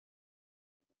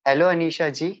Hello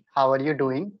Anisha ji, how are you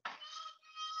doing?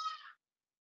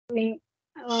 Me,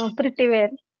 pretty well.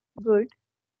 Good.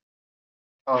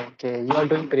 Okay, you are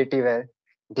doing pretty well.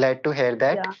 Glad to hear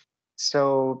that. Yeah.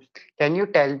 So, can you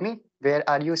tell me where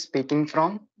are you speaking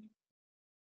from?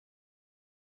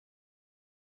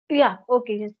 Yeah.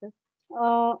 Okay. Yes, sir.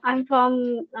 I'm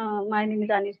from. My name is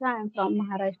Anisha. I'm from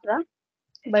Maharashtra,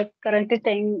 but currently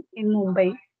staying in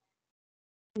Mumbai.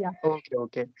 Yeah. Okay,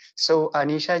 okay. So,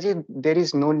 Anisha ji, there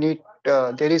is no need.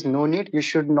 There is no need. You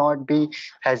should not be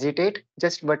hesitate.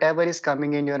 Just whatever is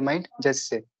coming in your mind, just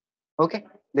say. Okay.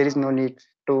 There is no need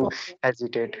to Okay.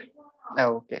 hesitate.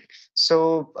 Okay.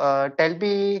 So, tell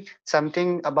me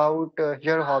something about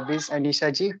your hobbies,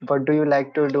 Anisha ji. What do you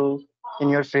like to do in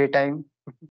your free time?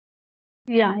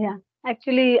 Yeah. Yeah.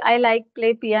 Actually, I like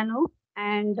play piano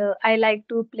and I like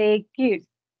to play kids.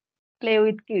 Play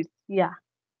with kids. Yeah.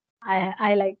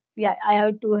 I like. Yeah. I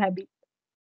have two hobbies.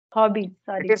 That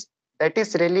Sorry. is that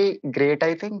is really great.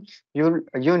 I think you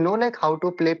know like how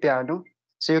to play piano,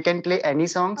 so you can play any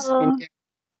songs in.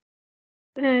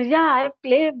 Uh, yeah, I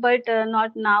play, but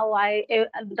not now.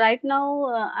 Right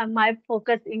now my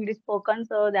focus English spoken,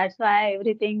 so that's why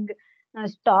everything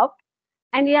stopped.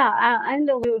 And yeah,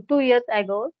 2 years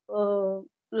ago,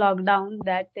 lockdown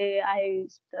that day, I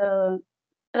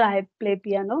try play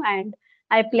piano and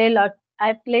I play lot.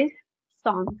 I play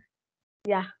songs.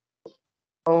 Yeah,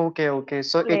 Okay, okay.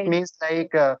 So it played. means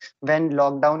like when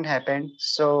lockdown happened,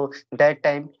 so that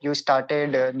time you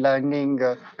started learning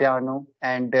piano,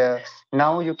 and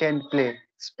now you can play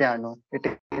piano.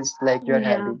 It is like your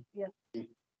hobby. Yeah, yeah,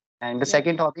 And the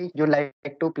second yeah, hobby, you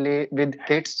like to play with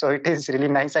kids, so it is really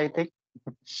nice, I think.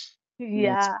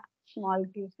 Yes. yeah. Small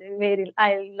kids, very.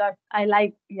 I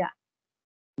like. Yeah.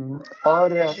 Mhm. Or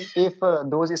if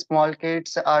those small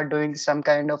kids are doing some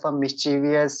kind of a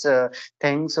mischievous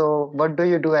thing, so what do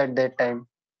you do at that time?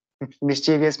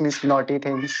 Mischievous means naughty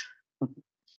things.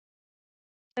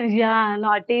 Yeah,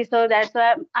 naughty. So that's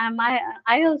why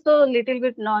I also little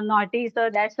bit naughty. So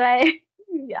that's why.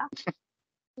 Yeah.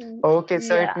 Okay,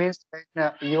 so it Yeah. means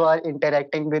when you are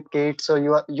interacting with kids, so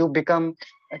you become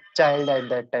a child at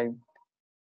that time.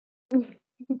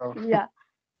 Oh, Yeah.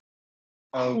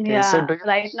 okay, so Yeah. do you?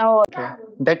 Right now. Okay,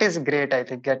 that is great. I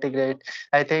think that is great.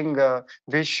 I think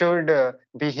we should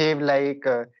behave like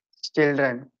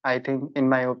children. I think, in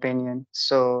my opinion.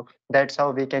 So that's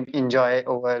how we can enjoy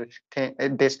over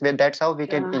this way. That's how we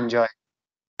can Yeah. enjoy.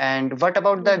 And what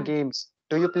about the Yeah. games?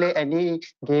 Do you play any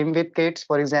game with kids?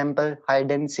 For example,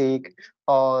 hide and seek,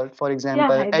 or for Yeah.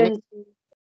 example, Hide any and seek.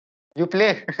 you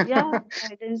play? Yeah.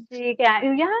 Hide and seek.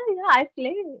 And yeah. Yeah. I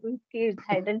play with kids.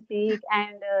 Hide and seek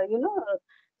and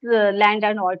the land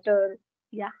and water.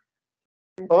 Yeah.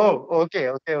 I play. Oh, okay,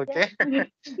 okay, Yeah. okay.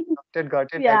 Got it,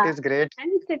 got it. That Yeah. is great.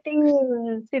 And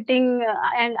sitting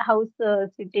and house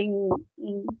sitting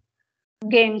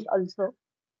games also.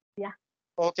 Yeah.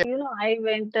 Okay. I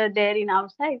went there in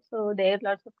outside, so there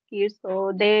lots of kids.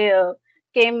 So they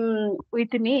came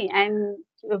with me and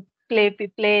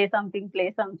play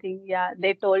something. Yeah,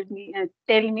 they told me,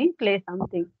 tell me, play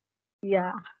something.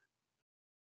 Yeah.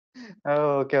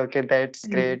 Oh, okay, okay. That's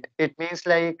Mm. great. It means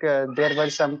like there were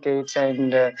some kids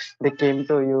and they came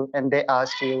to you and they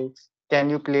asked you, "Can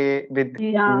you play with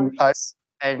Yeah. us?"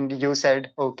 And you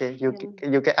said, "Okay, Yeah.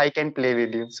 you can, I can play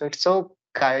with you." So it's so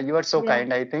kind. You are so Yeah.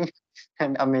 kind, I think,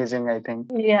 and amazing, I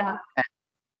think. Yeah.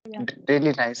 Yeah.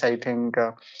 Really nice, I think.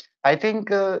 I think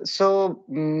so.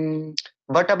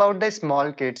 What about the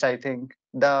small kids? I think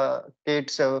the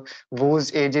kids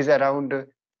whose age is around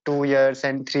 2 years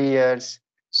and 3 years.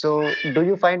 So, do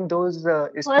you find those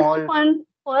small?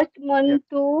 First Yeah. month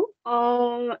to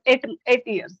 8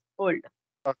 years old.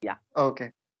 Okay. Yeah,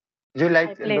 Okay. You I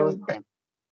like play those? with them.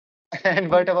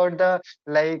 And what about the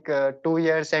like 2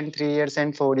 years and 3 years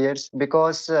and 4 years?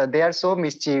 Because they are so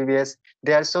mischievous,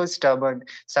 they are so stubborn.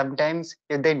 Sometimes,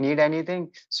 if they need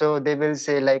anything, so they will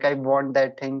say like, "I want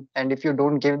that thing," and if you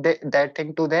don't give that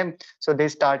thing to them, so they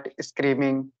start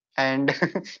screaming, and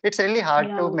it's really hard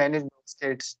to Yeah. manage those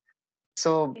kids.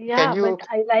 So, can Yeah, but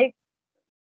I like.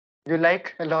 you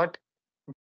like a lot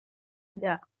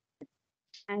Yeah,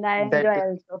 and I that? enjoy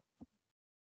also.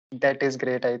 That is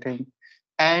great, I think.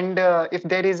 And if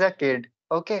there is a kid,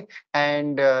 okay,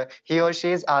 and he or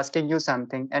she is asking you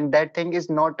something, and that thing is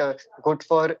not good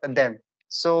for them.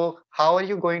 So how are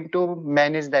you going to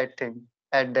manage that thing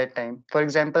at that time? For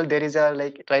example, there is a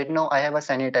like right now I have a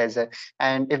sanitizer,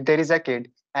 and if there is a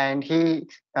kid and he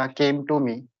came to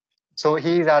me, so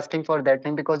he is asking for that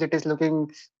thing because it is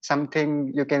looking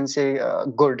something you can say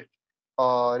good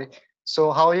or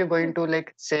so how are you going to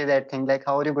like say that thing? Like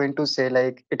how are you going to say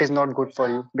like it is not good for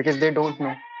you because they don't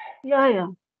know? Yeah, yeah.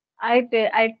 I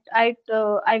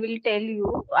will tell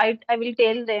you. I will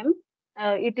tell them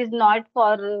it is not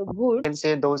for good. Can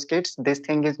say those kids, this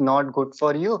thing is not good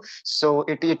for you, so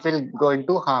it will going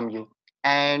to harm you.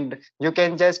 And you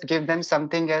can just give them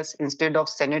something else instead of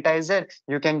sanitizer.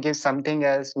 You can give something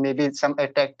else, maybe some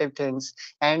attractive things.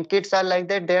 And kids are like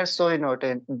that, they are so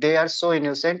innocent, they are so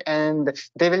innocent, and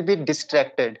they will be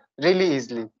distracted really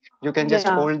easily. You can just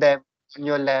Yeah, hold them on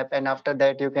your lap, and after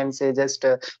that you can say just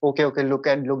okay, okay, look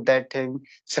that thing.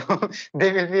 So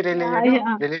they will be really, yeah,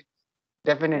 yeah, really,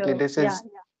 definitely this yeah, is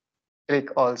trick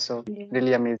also yeah,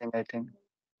 really amazing, I think.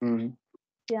 Mm.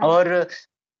 yeah. Or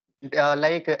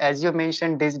like as you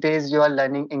mentioned, these days you are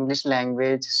learning English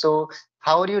language. So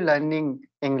how are you learning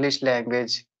English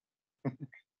language?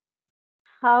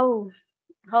 How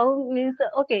how means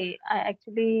okay. I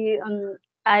actually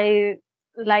I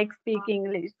like speak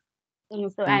English.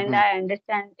 So and Hmm. I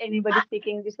understand anybody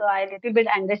speaking English, so I little bit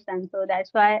understand. So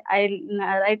that's why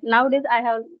right nowadays I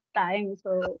have time.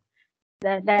 So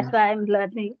that's why I'm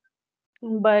learning.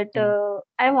 But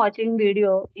I'm watching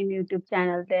video in YouTube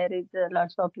channel. There is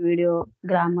lots of video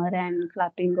grammar and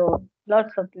clapping or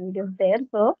lots of videos there.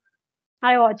 So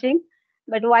I watching.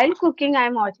 But while cooking,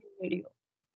 I'm watching video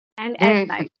and at Mm.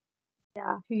 night.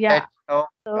 Yeah, yeah. That, oh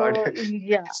God, So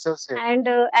yeah, it's so sweet. and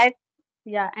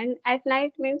at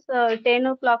night means 10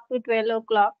 o'clock to 12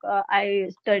 o'clock. I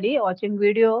study watching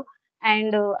video,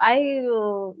 and I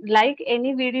like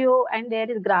any video, and there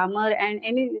is grammar and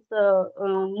any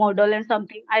model and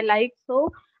something I like.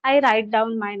 So I write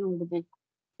down my notebook.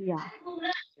 Yeah,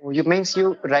 You means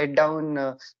you write down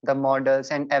the models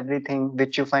and everything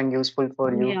which you find useful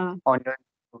for you yeah, on your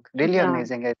book. Really yeah,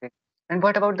 amazing, I think. And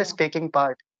what about the yeah, speaking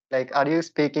part? Like, are you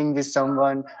speaking with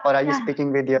someone or are you yeah,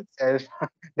 speaking with yourself?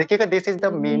 Dekhiye, this is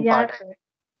the main yeah, part, I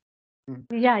think.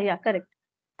 yeah, yeah, correct.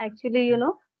 Actually,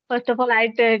 first of all, I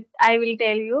will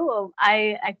tell you,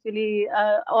 I actually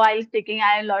while speaking,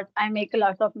 I make a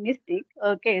lot of mistake.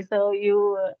 Okay, so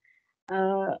you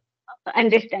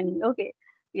understand me. Okay,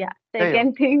 yeah. Yeah, yeah.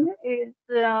 Second thing is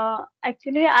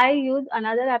actually I use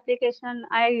another application.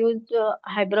 I used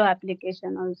Hybro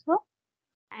application also,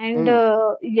 and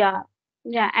Mm, yeah,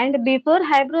 yeah. And before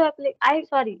Hybro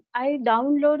I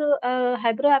download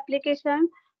Hybro application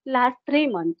last 3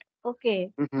 months. Okay,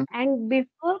 mhm, and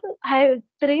before I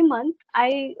 3 months,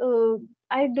 I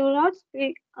do not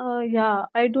speak.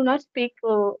 I do not speak.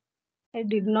 I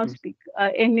did not mm. speak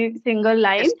any single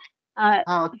line. Yes. Uh,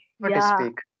 Okay, what to yeah,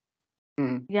 speak?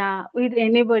 Mm, yeah, with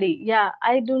anybody. Yeah,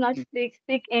 I do not mm,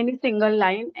 speak any single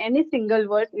line, any single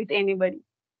word with anybody.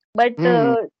 But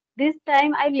mm, this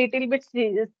time I little bit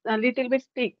serious, a little bit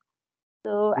speak.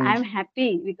 So mm, I'm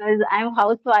happy because I'm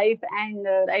housewife and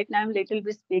right now I'm little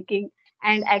bit speaking.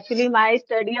 And actually my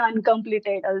study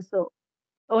uncompleted also,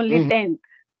 only mm. 10th.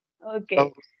 Okay.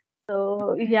 Oh,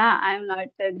 So yeah, I'm not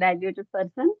a graduated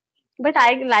person, but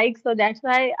I like, so that's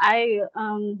why I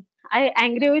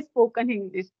angry with spoken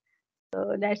English.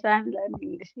 So that's why I'm learning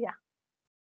English. Yeah.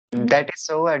 Mhm. that is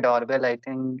so adorable, I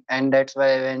think. And that's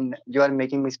why when you are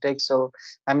making mistakes, so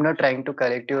I'm not trying to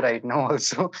correct you right now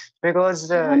also because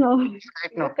No, no,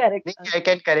 right you now, correct Nikki, us. I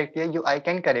can correct you. I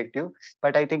can correct you,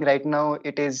 but I think right now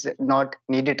it is not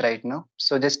needed right now.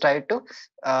 So just try to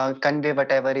convey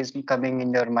whatever is coming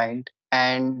in your mind,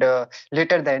 and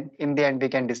later then in the end we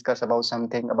can discuss about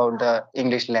something about the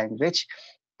English language.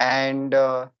 And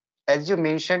as you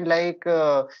mentioned, like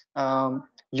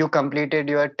you completed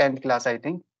your 10th class, I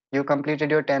think. You completed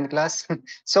your 10th class.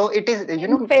 So it is, And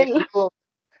if fail. you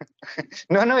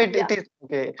no, no, Yeah, it is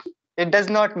okay. It does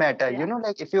not matter. yeah,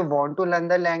 Like if you want to learn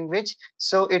the language,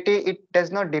 so it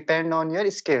does not depend on your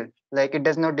skill. Like it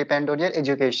does not depend on your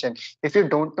education. If you yeah.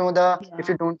 don't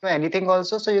know anything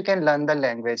also, so you can learn the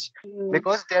language Mm,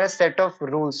 because there are set of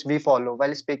rules we follow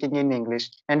while speaking in English.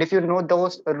 And if you know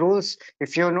those rules,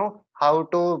 if you know how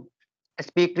to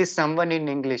speak with someone in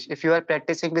English, if you are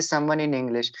practicing with someone in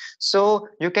English, so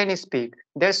you can speak.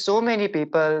 There's so many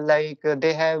people like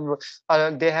they have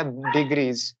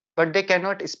degrees but they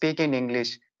cannot speak in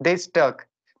English, they stuck.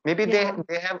 Maybe yeah,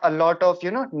 they have a lot of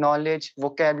knowledge,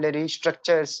 vocabulary,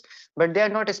 structures, but they are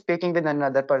not speaking with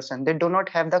another person, they do not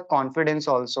have the confidence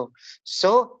also.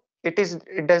 So it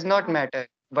does not yeah, matter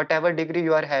whatever degree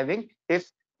you are having.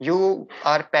 If you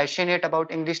are passionate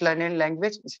about English learning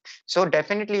language, so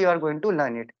definitely you are going to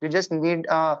learn it. You just need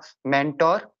a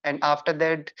mentor, and after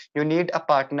that you need a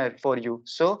partner for you.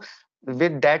 So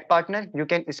with that partner you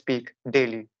can speak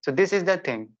daily. So this is the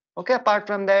thing. Okay, apart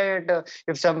from that,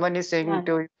 if someone is saying yeah,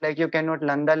 to you like you cannot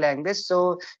learn the language,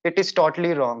 so it is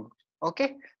totally wrong.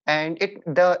 Okay. And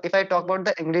if I talk yeah, about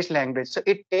the English language, so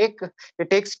it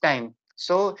takes time.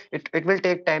 So it will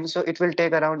take time. So it will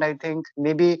take around, I think,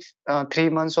 maybe 3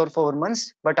 months or 4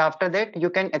 months. But after that, you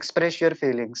can express your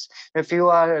feelings. If you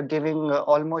are giving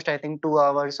almost, I think, 2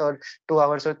 hours or 2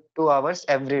 hours or 2 hours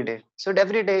every day. So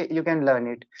every day you can learn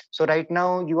it. So right now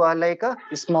you are like a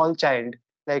small child.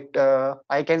 Like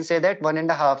I can say that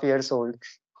 1.5 years old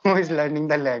who is learning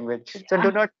the language. So do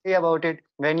Yeah, not worry about it.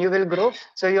 When you will grow,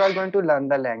 so you are going to learn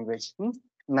the language.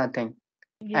 Nothing.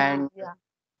 yeah, And yeah,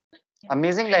 yeah.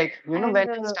 amazing, like, when And I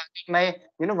started my,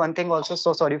 one thing also,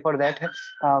 so sorry for that.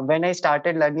 When I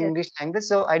started learning yes, English language,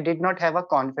 so I did not have a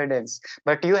confidence,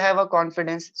 but you have a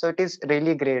confidence, so it is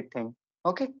really great thing.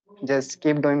 Okay, just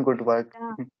keep doing good work.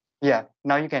 yeah. Yeah,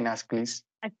 now you can ask, please.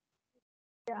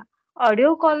 Yeah,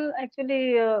 audio call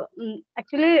actually.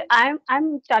 Actually,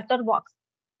 I'm chatterbox.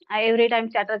 I every time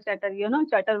chatter,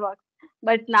 chatterbox.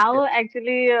 But Yeah. now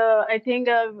actually, I think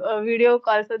video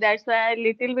call. So that's why I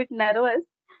little bit nervous.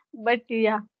 But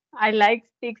yeah, I like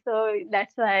speak, so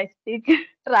that's why I speak.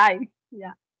 Try.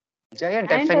 Yeah, Yeah, yeah, and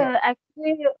definitely.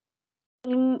 actually,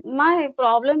 my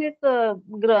problem is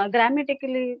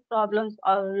grammatically problems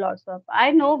are lots of.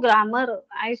 I know grammar.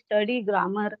 I study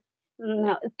grammar,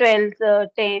 12th,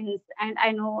 10th, and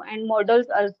I know and models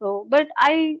also. But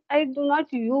I do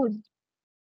not use.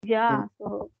 Mm. Yeah,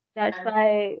 so that's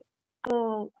why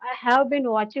I have been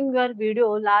watching your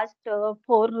video last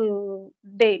 4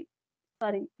 days.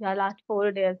 Sorry, yeah, last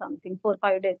 4 days something, 4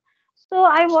 5 days. So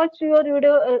I watch your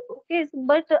video. Okay,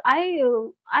 but I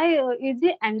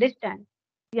easily understand.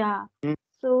 Yeah. Mm.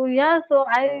 So yeah, so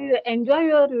I enjoy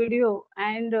your video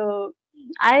and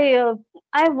I uh,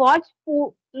 I watch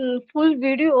full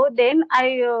video. Then I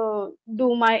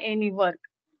do my any work.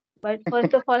 But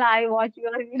first of all, I watch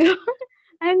your video,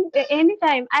 and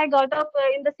anytime I got up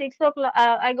in the 6 o'clock.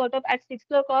 I got up at 6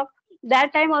 o'clock.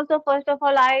 That time also, first of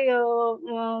all,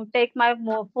 I take my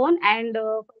phone and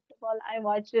first of all, I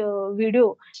watch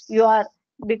video. You are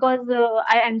because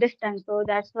I understand, so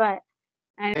that's why.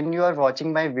 And When you are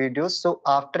watching my videos, so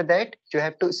after that you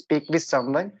have to speak with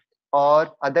someone, or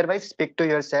otherwise speak to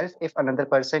yourself if another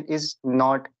person is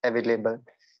not available.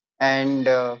 And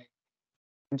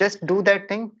just do that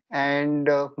thing. And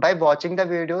by watching the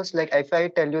videos, like, if I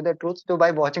tell you the truth, so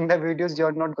by watching the videos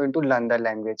you're not going to learn the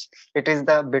language. It is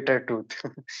the bitter truth.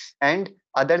 And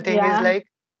other thing is, yeah, like,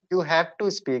 you have to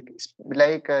speak.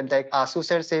 Like Asu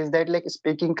sir says that, like,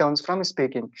 speaking comes from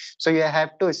speaking, so you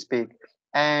have to speak.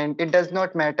 And it does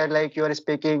not matter, like, you are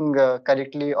speaking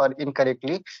correctly or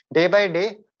incorrectly. Day by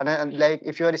day, like,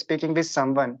 if you are speaking with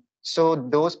someone, so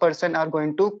those person are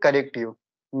going to correct you.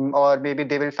 Or maybe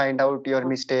they will find out your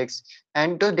mistakes.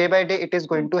 And to day by day it is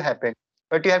going to happen.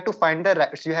 But you have to find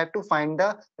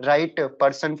the right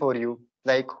person for you,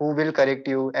 like, who will correct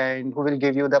you and who will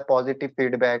give you the positive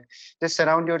feedback. Just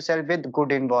surround yourself with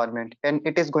good environment, and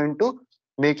it is going to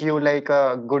make you like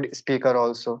a good speaker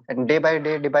also. And day by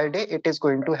day it is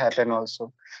going to happen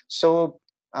also. So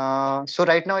so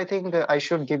right now I think I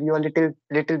should give you a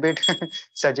little bit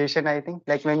suggestion. I think,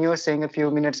 like, when you were saying a few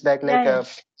minutes back, yeah, like, yeah,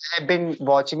 I've been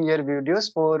watching your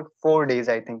videos for 4 days,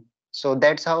 I think. So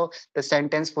that's how the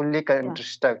sentence fully yeah.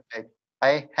 construct. Like,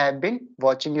 I have been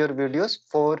watching your videos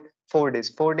for 4 days.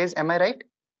 4 days, am I right?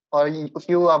 Or if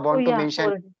you Oh want to yeah, mention,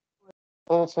 4 days,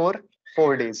 oh, for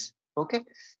 4 days. Okay.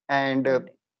 And 4 days.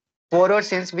 4 hours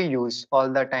since we use all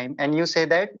the time. And you said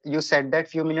that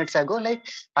few minutes ago, like,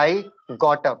 I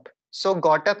got up. So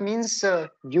got up means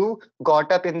you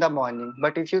got up in the morning.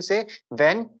 But if you say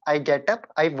when I get up,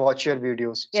 I watch your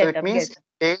videos. So Get it up, means get up.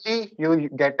 daily you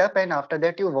get up, and after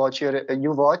that you watch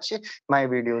my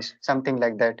videos, something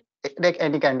like that. Like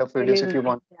any kind of videos, Daily if you routine.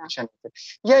 want to Yeah, mention.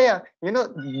 Yeah, yeah.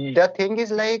 The thing is,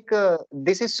 like,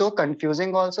 this is so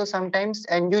confusing also sometimes,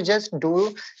 and you just do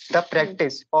the mm,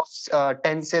 practice of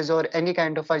tenses or any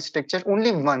kind of a structure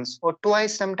only once or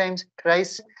twice, sometimes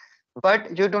thrice,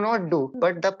 but you do not do. mm,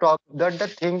 But the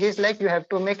thing is, like, you have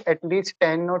to make at least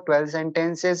 10 or 12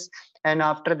 sentences, and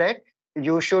after that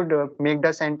you should make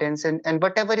the sentence, and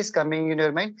whatever is coming in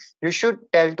your mind, you should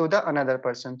tell to the another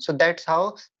person. So that's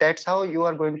how you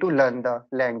are going to learn the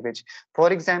language.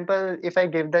 For example, if I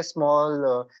give the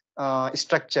small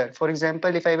structure, for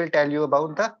example, if I will tell you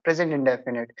about the present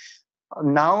indefinite.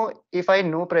 Now, if I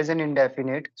know present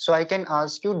indefinite, so I can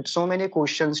ask you so many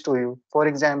questions to you. For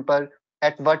example,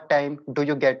 at what time do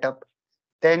you get up?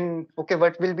 Then, okay,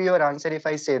 what will be your answer if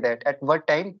I say that? At what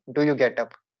time do you get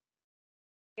up?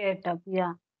 get up.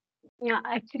 Yeah. Yeah.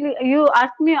 Actually, you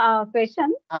asked me a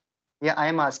question. Ah, yeah, I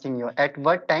am asking you, at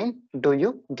what time do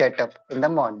you get up in the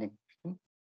morning?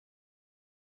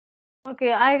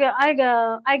 Okay, I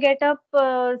get up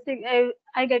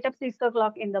I get up 6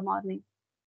 o'clock in the morning.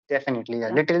 Definitely, yeah.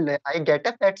 Yeah. Little I get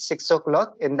up at 6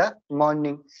 o'clock in the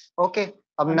morning. Okay.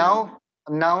 Morning.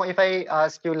 Now if I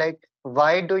ask you like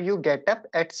why do you get up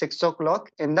at 6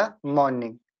 o'clock in the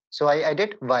morning? So I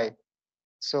did why.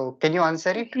 So can you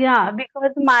answer it? Yeah,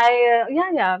 because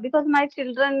because my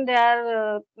children they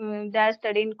are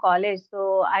studying college,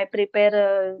 so I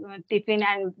prepare tiffin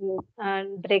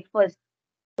and breakfast.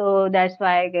 So that's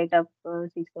why I get up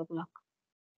 6 o'clock.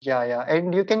 Yeah, yeah.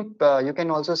 And you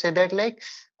can also say that like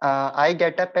I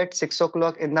get up at 6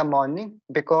 o'clock in the morning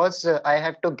because I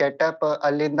have to get up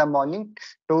early in the morning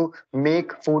to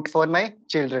make food for my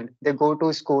children. They go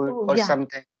to school Oh or yeah,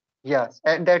 something. Yes,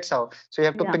 and that's how. So you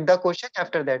have to yeah. pick the question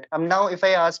after that. Now if I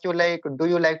ask you like, do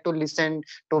you like to listen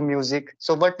to music?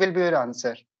 So what will be your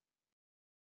answer?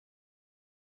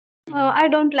 I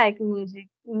don't like music.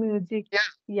 Music. Yeah,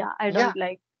 Yeah, I yeah, don't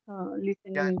like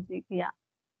listen yeah. music. Yeah.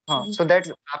 Mhm. So that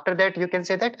after that you can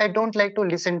say that I don't like to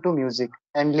listen to music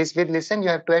and with listen you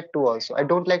have to add to also. I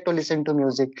don't like to listen to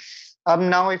music.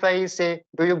 Now if I say,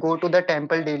 do you go to the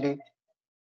temple daily?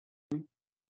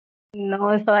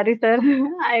 No, sorry, sir.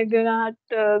 I do not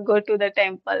go to the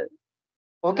temple.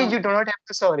 Okay, No. you do not have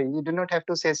to sorry. You do not have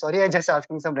to say sorry. I just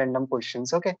asking some random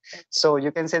questions. Okay, Okay. so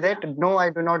you can say Yeah. that no, I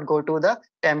do not go to the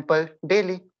temple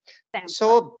daily. Temple.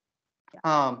 So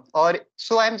Yeah. or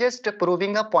so I'm just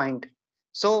proving a point.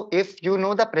 So if you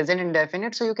know the present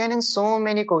indefinite, so you can in so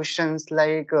many questions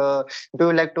like, do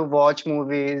you like to watch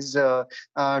movies?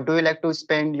 Do you like to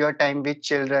spend your time with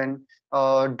children?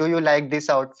 Do you like this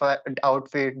outfit?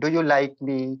 Outfit? Do you like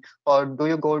me? Or do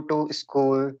you go to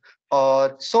school?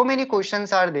 Or so many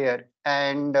questions are there,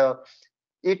 and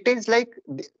it is like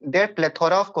there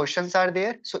plethora of questions are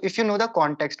there. So if you know the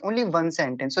context, only one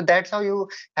sentence, so that's how you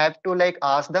have to like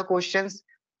ask the questions,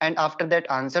 and after that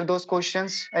answer those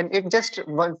questions. And it just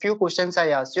one few questions I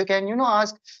asked, you can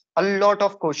ask a lot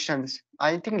of questions.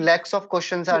 I think lakhs of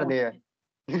questions are there. Okay.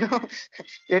 you know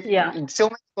it Yeah. so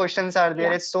many questions are there.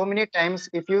 Yeah. It's so many times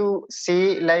if you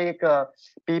see like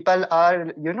people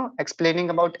are explaining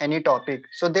about any topic,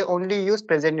 so they only use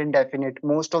present indefinite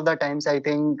most of the times. I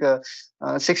think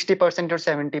 60% or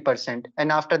 70%,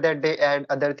 and after that they add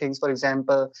other things, for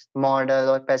example modal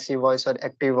or passive voice or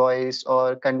active voice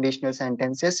or conditional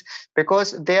sentences,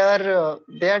 because they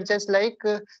are just like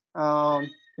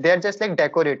they are just like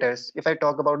decorators if I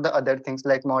talk about the other things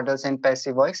like modals and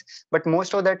passive voice. But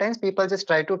most of the times people just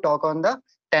try to talk on the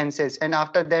tenses, and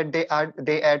after that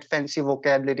they add fancy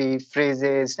vocabulary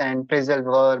phrases and phrasal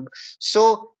verb.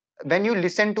 So when you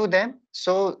listen to them,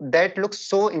 so that looks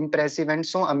so impressive and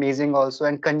so amazing also,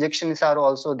 and conjunctions are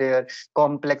also there,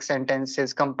 complex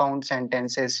sentences, compound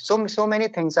sentences, so many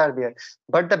things are there.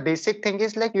 But the basic thing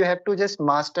is like you have to just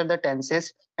master the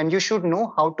tenses, and you should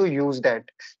know how to use that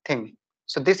thing.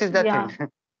 So this is the thing. Yeah.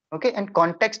 Okay, and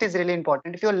context is really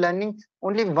important. If you're learning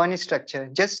only one structure,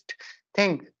 just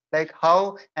think like,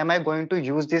 how am I going to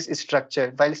use this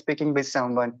structure while speaking with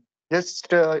someone?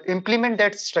 Just implement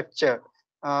that structure.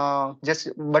 Just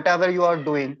whatever you are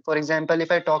doing. For example,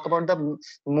 if I talk about the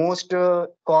most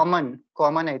common,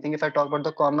 I think if I talk about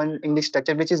the common English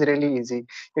structure, which is really easy,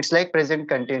 it's like present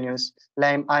continuous.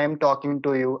 Like I am talking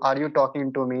to you. Are you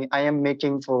talking to me? I am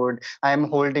making food. I am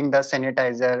holding the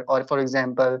sanitizer. Or for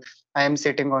example, I am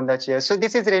sitting on the chair. So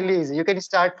this is really easy. You can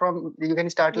start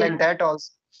like Yeah. that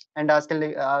also, and ask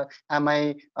like, am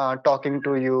I talking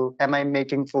to you? Am I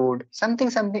making food? Something,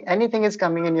 anything is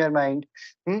coming in your mind.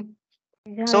 Hmm?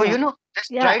 Yeah. So Yeah.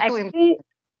 just Yeah. try to Actually,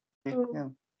 yeah.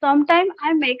 sometimes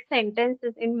I make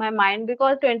sentences in my mind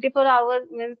because 24 hours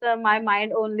means my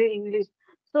mind only English.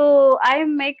 So I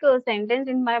make a sentence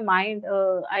in my mind.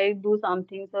 I do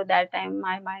something, so that time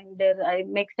my mind there I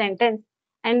make sentence,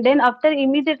 and then after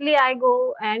immediately I go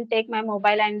and take my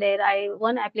mobile, and there I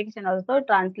one application also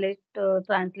translation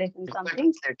Google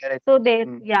something. Translator. So there,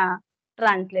 Hmm. yeah,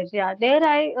 translate. Yeah, there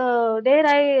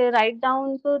I write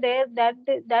down. So there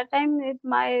that time it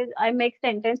my I make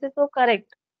sentences so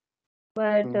correct,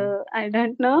 but Hmm. I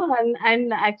don't know.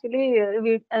 And actually,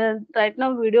 right now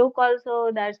video call,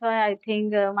 so that's why I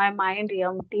think my mind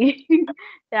empty.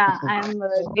 Yeah, I'm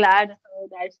glad. So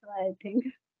that's why I think.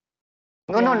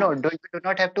 No, no, Yeah. no. You do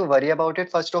not have to worry about it,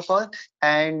 first of all.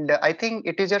 And I think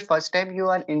it is your first time you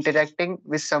are interacting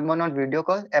with someone on video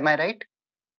call. Am I right?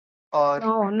 Or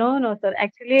No, no, no, sir.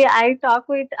 Actually, I talk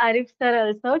with Arif sir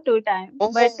also 2 times,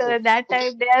 but oh, that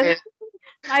time they are okay.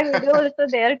 my video also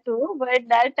there too. But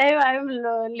that time I'm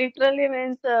literally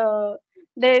means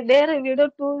their video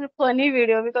too funny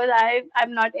video because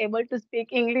I'm not able to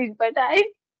speak English, but I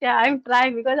yeah I'm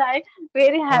trying because I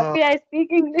very Uh, happy I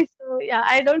speak English. So yeah,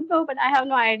 I don't know, but I have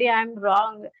no idea I'm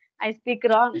wrong. I speak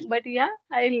wrong, but yeah,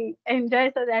 I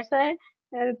enjoy. So that's why.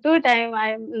 Two time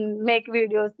I make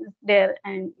videos there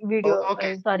and Oh, video.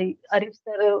 okay. Sorry, Arif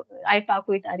sir. I talk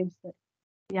with Arif sir.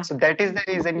 Yeah. So that is the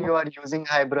reason you are using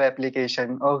Hybro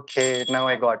application. Okay, now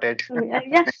I got it.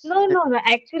 Yeah, no, no, no.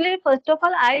 Actually, first of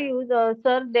all, I use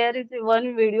sir. There is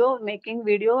one video making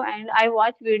video, and I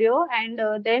watch video, and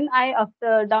then I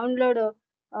after download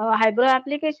Hybro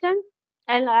application,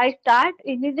 and I start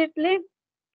immediately.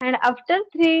 And after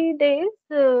 3 days,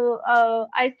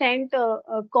 I sent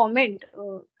a comment,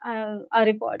 a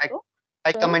report, I, oh,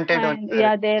 I sir, commented on and your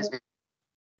yeah, there, this video.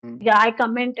 Mm. yeah, I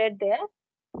commented there.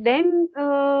 Then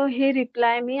he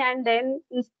reply me, and then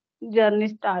journey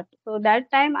start. So that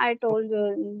time I told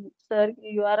sir,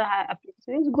 your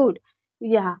application is good.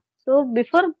 Yeah. So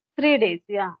before 3 days,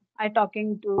 yeah, I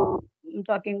talking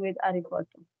with a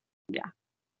reporter. Yeah.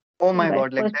 Oh my But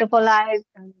God, like first that. of all,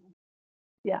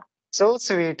 yeah, So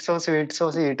sweet, so sweet,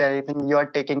 so sweet. I think you are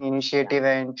taking yeah, initiative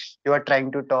and you are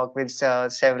trying to talk with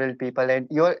several people, and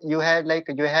you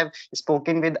have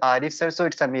spoken with Arif sir, so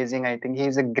it's amazing. I think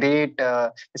he's a great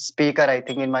speaker. I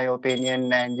think, in my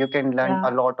opinion, and you can learn yeah,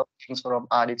 a lot of things from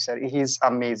Arif sir. He's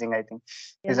amazing. I think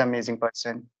he's yeah, amazing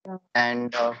person, yeah,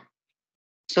 and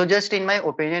so, just in my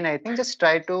opinion, I think just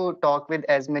try to talk with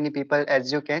as many people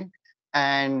as you can.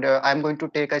 And I'm going to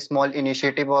take a small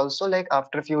initiative also, like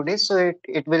after a few days. So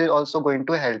it will also going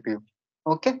to help you.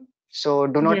 Okay. So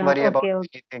do not yeah. worry about Okay,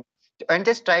 okay. anything. And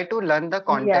just try to learn the Yeah,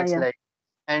 context. yeah. Like,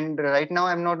 and right now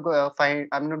I'm not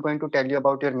going to tell you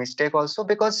about your mistake also,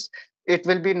 because it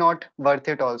will be not worth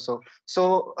it also.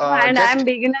 So No, and I'm just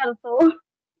beginner, so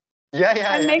yeah, I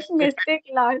yeah, yeah. make mistake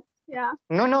lot. Yeah.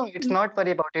 No, no, it's Mm. not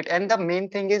worry about it. And the main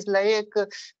thing is like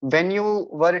when you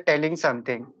were telling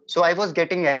something, so I was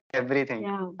getting everything.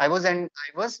 Yeah. I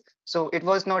was, so it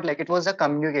was not like it was a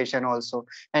communication also.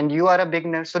 And you are a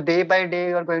beginner, so day by day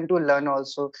you are going to learn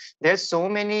also. There's so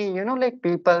many, like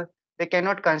people, they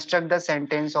cannot construct the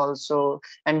sentence also,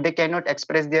 and they cannot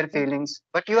express their feelings.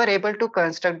 But you are able to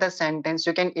construct the sentence.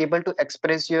 You can able to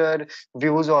express your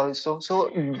views also. So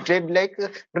they like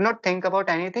do not think about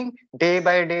anything day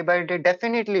by day,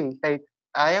 definitely. Like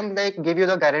I am like give you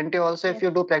the guarantee also, if Yes.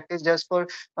 you do practice just for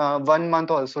 1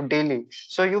 month also daily,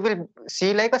 so you will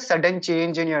see like a sudden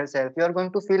change in yourself. You are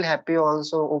going to feel happy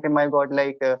also. Okay, my God,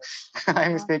 like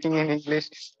I'm Yeah. speaking in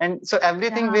English, and so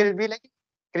everything Yeah. will be like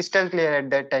crystal clear at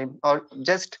that time. Or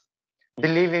just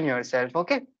believe in yourself.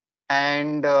 Okay.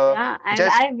 And Yeah. And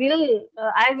just I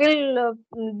will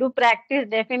do practice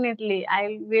definitely.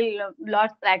 I will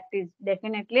lot practice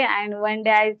definitely. And one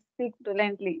day I speak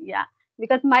fluently. Yeah.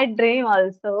 Because my dream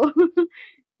also.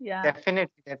 Yeah.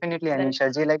 definitely, definitely, That.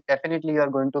 Anisha ji, like definitely you are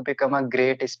going to become a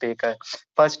great speaker.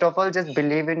 First of all, just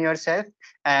believe in yourself.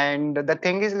 And the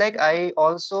thing is, like, I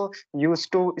also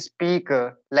used to speak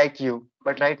like you,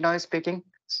 but right now speaking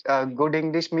good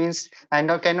English means I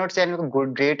now cannot say I'm a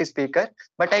good, great speaker,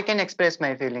 but I can express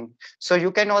my feeling. So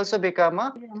you can also become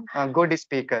Yeah. a good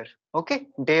speaker. Okay,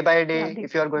 day by Yeah. day,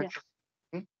 if you are going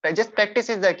Yeah. to just practice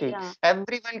is the key. Yeah.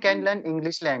 Everyone can And learn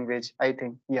English language, I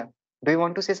think. Yeah. Do you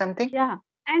want to say something? yeah,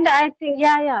 and I think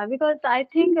because I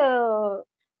think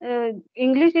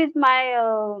English is my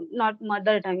not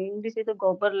mother tongue. English is a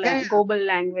Yeah, yeah. global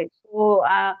language. So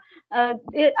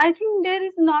I think there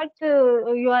is not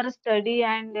you are a study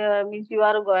and means you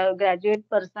are a graduate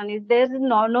person. Is there is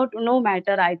no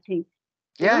matter. I think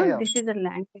Yeah, yeah. this is a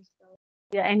language. So,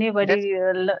 yeah,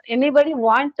 That's anybody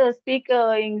want to speak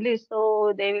English,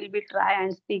 so they will be try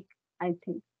and speak. I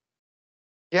think.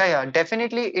 yeah, yeah.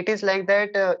 Definitely, it is like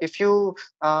that. If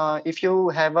you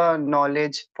have a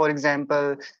knowledge, for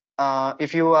example,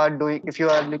 if you are like, if you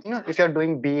are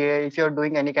doing BA, if you are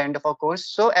doing any kind of a course,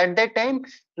 so at that time,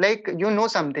 like you know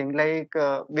something, like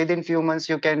within few months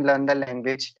you can learn the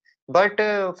language. But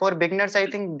for beginners, I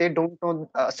think they don't know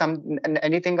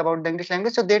anything about the English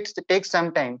language, so that takes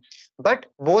some time. But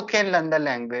both can learn the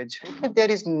language. Okay?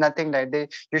 There is nothing like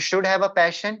that. You should have a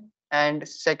passion. And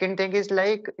second thing is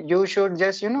like you should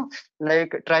just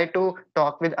like try to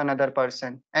talk with another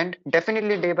person, and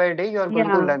definitely day by day you are going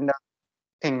to Yeah. learn the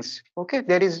things. Okay,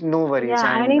 there is no worries. Yeah,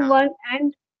 and And in one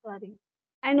and sorry,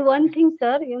 and one thing,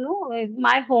 sir, in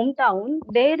my hometown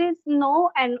there is no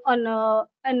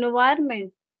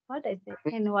environment. What I say,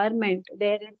 environment.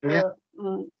 There is yeah,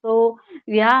 so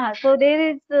yeah, so there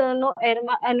is no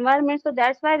environment. So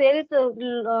that's why there is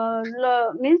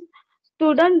means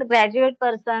student graduate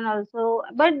person also,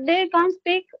 but they can't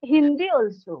speak Hindi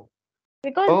also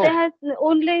because they oh have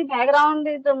only background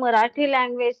is the Marathi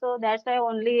language. So that's why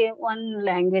only one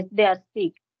language they are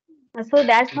speak. So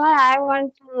that's why I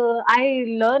want to, I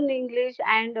learn English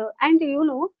and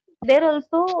there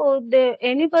also the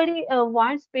anybody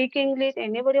want speak English,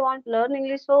 anybody want learn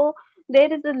English. So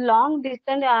there is a long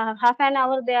distance, half an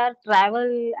hour they are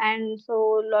travel, and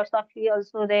so lots of fee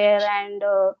also there, and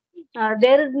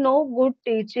there is no good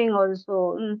teaching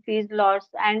also, fees lots,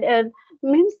 and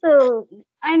means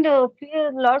and fee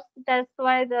lots. That's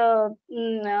why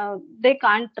they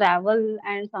can't travel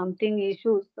and something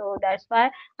issues. So that's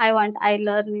why I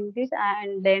learn English,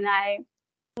 and then I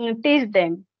teach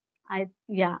them.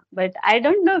 Yeah, but I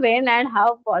don't know when and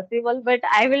how possible, but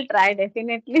I will try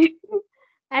definitely.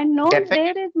 And no, there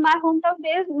Definitely, is my hometown.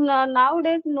 There's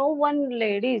nowadays no one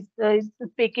ladies is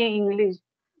speaking English.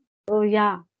 So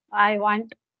yeah, I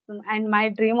want and my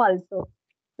dream also.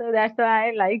 So that's why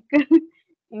I like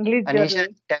English Anisha,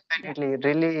 journey. Yeah. definitely,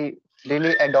 really,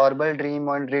 really adorable dream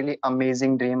or really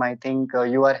amazing dream. I think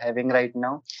you are having right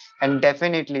now, and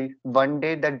definitely one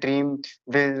day the dream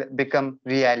will become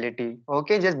reality.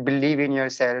 Okay, just believe in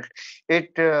yourself.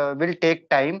 It will take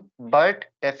time, but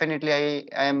definitely I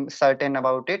am certain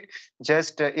about it.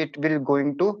 Just it will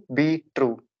going to be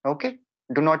true. Okay,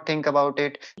 do not think about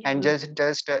it and Yeah.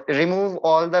 just remove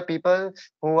all the people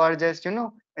who are just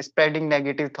spreading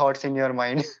negative thoughts in your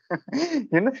mind.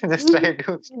 Just try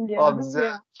to Yeah. observe,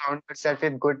 Yeah. surround yourself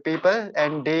with good people,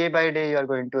 and day by day you are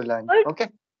going to learn. But Okay.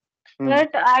 Hmm. But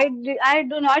I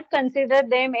do not consider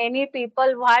them any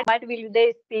people. What will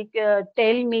they speak?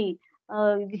 Tell me.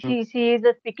 Hmm. She is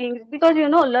speaking because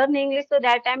learn English. So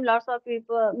that time lots of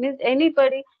people means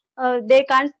anybody they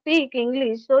can't speak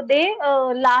English. So they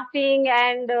laughing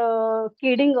and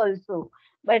kidding also.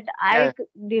 But Yeah,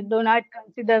 do not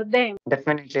consider them.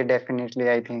 definitely, definitely.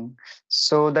 I think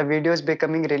so. The video is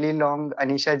becoming really long,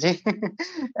 Anisha ji,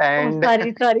 Oh, and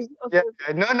sorry, sorry. yeah, Okay,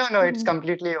 okay. no, no, no. It's Mhm.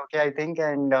 completely okay. I think,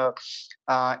 and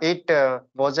it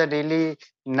was a really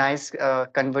nice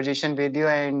conversation with you,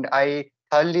 and I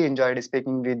thoroughly enjoyed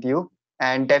speaking with you.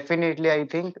 And definitely, I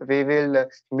think we will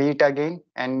meet again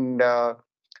and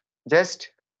just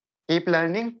keep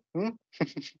learning. Hmm?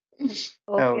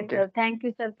 Okay, Okay. sir. Thank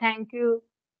you, sir. Thank you.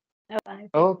 Bye.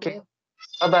 Take Okay. care.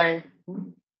 Bye bye.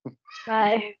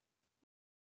 Bye.